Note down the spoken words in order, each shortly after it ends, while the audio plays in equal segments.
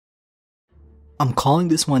I'm calling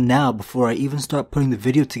this one now before I even start putting the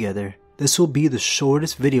video together. This will be the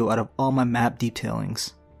shortest video out of all my map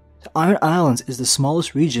detailings. The Iron Islands is the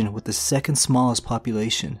smallest region with the second smallest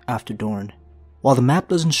population after Dorne. While the map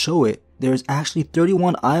doesn't show it, there is actually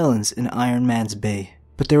 31 islands in Iron Man's Bay,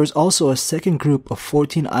 but there is also a second group of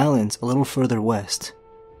 14 islands a little further west.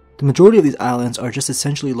 The majority of these islands are just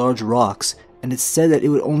essentially large rocks, and it's said that it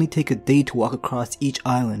would only take a day to walk across each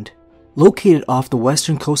island. Located off the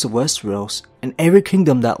western coast of Westeros, and every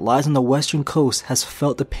kingdom that lies on the western coast has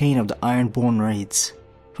felt the pain of the Ironborn raids.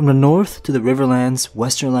 From the north to the Riverlands,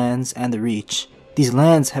 Westerlands, and the Reach, these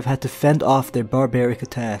lands have had to fend off their barbaric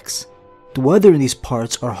attacks. The weather in these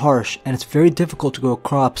parts are harsh, and it's very difficult to grow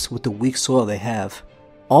crops with the weak soil they have.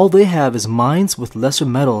 All they have is mines with lesser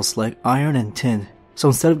metals like iron and tin, so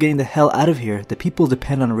instead of getting the hell out of here, the people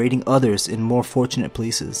depend on raiding others in more fortunate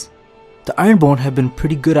places. The Ironborn have been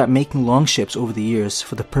pretty good at making longships over the years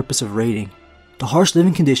for the purpose of raiding. The harsh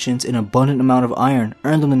living conditions and abundant amount of iron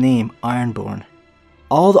earned them the name Ironborn.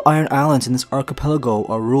 All the Iron Islands in this archipelago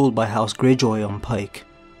are ruled by House Greyjoy on Pike.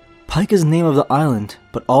 Pike is the name of the island,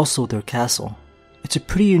 but also their castle. It's a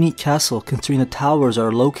pretty unique castle considering the towers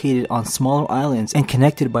are located on smaller islands and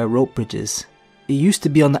connected by rope bridges. It used to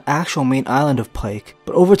be on the actual main island of Pike,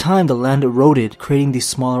 but over time the land eroded, creating these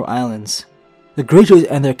smaller islands. The Greyjoys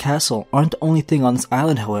and their castle aren't the only thing on this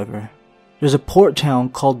island, however. There's a port town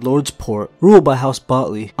called Lord's Port, ruled by House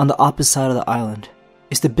Botley, on the opposite side of the island.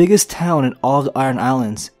 It's the biggest town in all of the Iron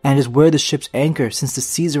Islands, and is where the ships anchor since the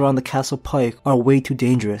seas around the Castle Pike are way too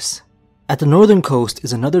dangerous. At the northern coast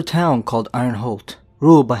is another town called Ironholt,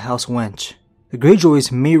 ruled by House Wench. The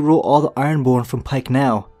Greyjoys may rule all the Ironborn from Pike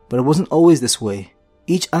now, but it wasn't always this way.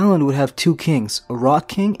 Each island would have two kings, a Rock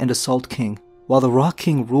King and a Salt King. While the Rock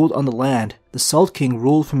King ruled on the land, the Salt King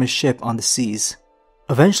ruled from his ship on the seas.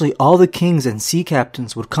 Eventually all the kings and sea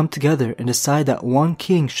captains would come together and decide that one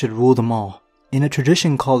king should rule them all. In a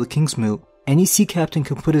tradition called the King's Moot, any sea captain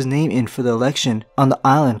could put his name in for the election on the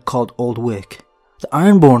island called Old Wick. The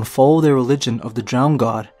Ironborn follow their religion of the Drowned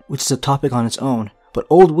God, which is a topic on its own, but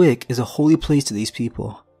Old Wick is a holy place to these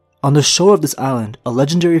people. On the shore of this island, a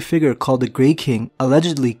legendary figure called the Grey King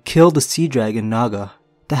allegedly killed the sea dragon Naga.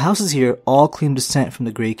 The houses here all claim descent from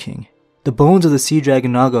the Grey King. The bones of the sea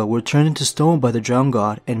dragon Naga were turned into stone by the Drowned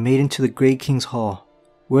God and made into the Grey King's Hall.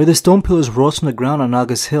 Where the stone pillars rose from the ground on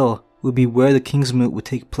Naga's Hill would be where the King's Moot would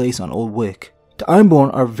take place on Old Wick. The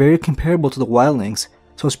Ironborn are very comparable to the Wildlings,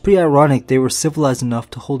 so it's pretty ironic they were civilized enough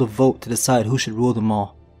to hold a vote to decide who should rule them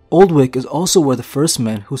all. Old Wick is also where the first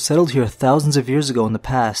men who settled here thousands of years ago in the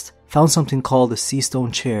past found something called the Sea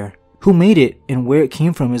Stone Chair. Who made it and where it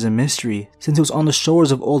came from is a mystery, since it was on the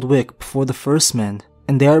shores of Old Wick before the first men,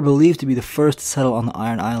 and they are believed to be the first to settle on the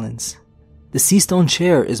Iron Islands. The Sea Stone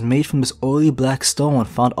Chair is made from this oily black stone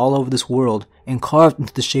found all over this world and carved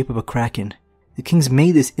into the shape of a kraken. The kings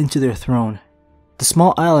made this into their throne. The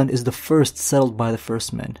small island is the first settled by the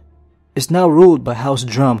first men. It's now ruled by House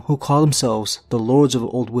Drum, who call themselves the Lords of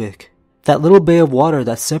Old Wick. That little bay of water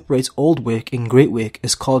that separates Old Wick and Great Wick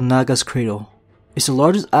is called Naga's Cradle. It's the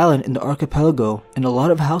largest island in the archipelago, and a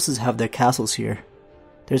lot of houses have their castles here.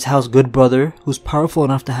 There's House Goodbrother, who's powerful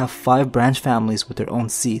enough to have 5 branch families with their own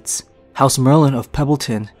seats. House Merlin of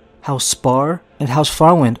Pebbleton, House Spar, and House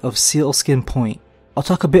Farwind of Sealskin Point. I'll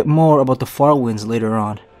talk a bit more about the Farwinds later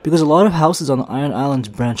on, because a lot of houses on the Iron Islands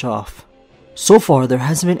branch off. So far, there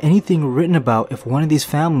hasn't been anything written about if one of these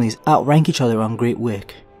families outrank each other on Great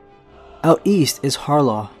Wick. Out east is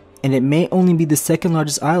Harlaw, and it may only be the second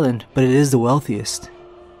largest island, but it is the wealthiest.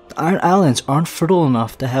 The Iron Islands aren't fertile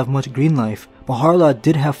enough to have much green life, but Harlaw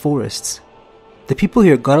did have forests. The people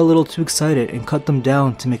here got a little too excited and cut them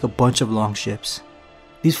down to make a bunch of longships.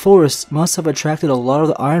 These forests must have attracted a lot of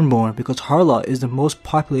the Ironborn because Harlaw is the most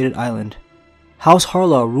populated island. House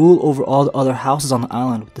Harlaw rule over all the other houses on the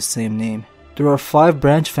island with the same name. There are 5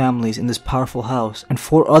 branch families in this powerful house and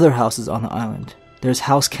 4 other houses on the island. There's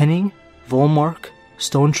House Kenning, Volmark,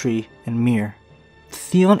 Stonetree, and Mere.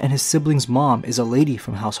 Theon and his sibling's mom is a lady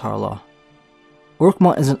from House Harlaw.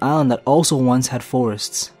 Orkmont is an island that also once had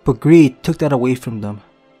forests, but greed took that away from them.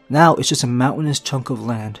 Now it's just a mountainous chunk of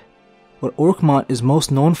land. What Orkmont is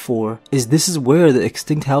most known for is this is where the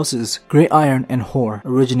extinct houses Grey Iron and Hoare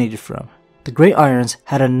originated from. The Grey Irons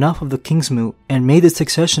had enough of the King's Moot and made the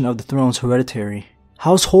succession of the thrones hereditary.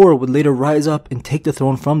 House Hoare would later rise up and take the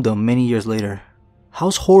throne from them many years later.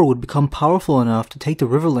 House Hoare would become powerful enough to take the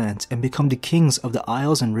Riverlands and become the kings of the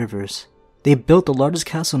isles and rivers. They built the largest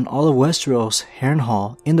castle in all of Westeros,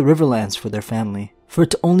 Harrenhal, in the Riverlands for their family, for it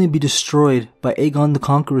to only be destroyed by Aegon the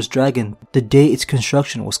Conqueror's dragon the day its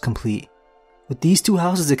construction was complete. With these two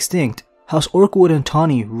houses extinct, House Orkwood and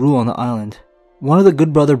Tawny rule on the island. One of the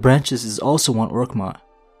Good Brother branches is also on Orkmont.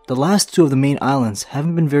 The last two of the main islands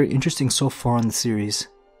haven't been very interesting so far in the series.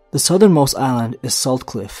 The southernmost island is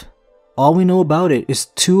Saltcliffe. All we know about it is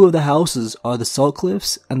two of the houses are the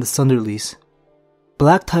Saltcliffes and the Sunderleys.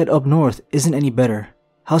 Blacktide up north isn't any better.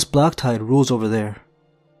 House Blacktide rules over there.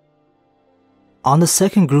 On the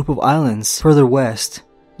second group of islands, further west,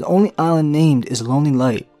 the only island named is Lonely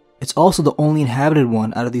Light. It's also the only inhabited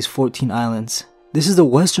one out of these 14 islands. This is the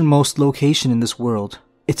westernmost location in this world.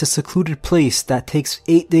 It's a secluded place that takes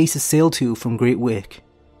 8 days to sail to from Great Wick.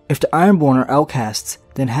 If the Ironborn are outcasts,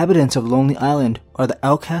 the inhabitants of Lonely Island are the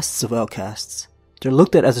outcasts of outcasts. They're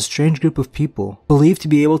looked at as a strange group of people, believed to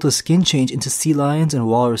be able to skin change into sea lions and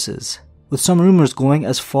walruses, with some rumors going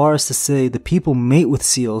as far as to say the people mate with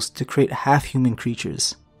seals to create half-human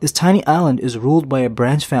creatures. This tiny island is ruled by a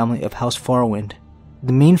branch family of House Farwind.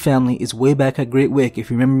 The main family is way back at Great Wick if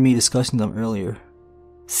you remember me discussing them earlier.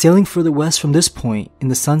 Sailing further west from this point in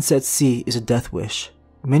the Sunset Sea is a death wish.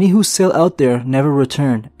 Many who sail out there never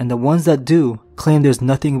return, and the ones that do claim there's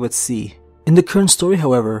nothing but sea. In the current story,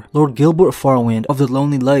 however, Lord Gilbert Farwind of the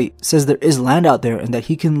Lonely Light says there is land out there and that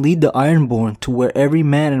he can lead the Ironborn to where every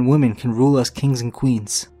man and woman can rule as kings and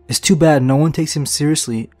queens. It's too bad no one takes him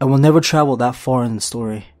seriously and will never travel that far in the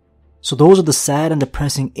story. So those are the sad and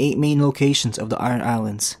depressing 8 main locations of the Iron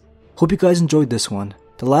Islands. Hope you guys enjoyed this one.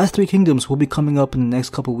 The last 3 kingdoms will be coming up in the next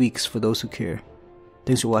couple weeks for those who care.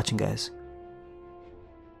 Thanks for watching, guys.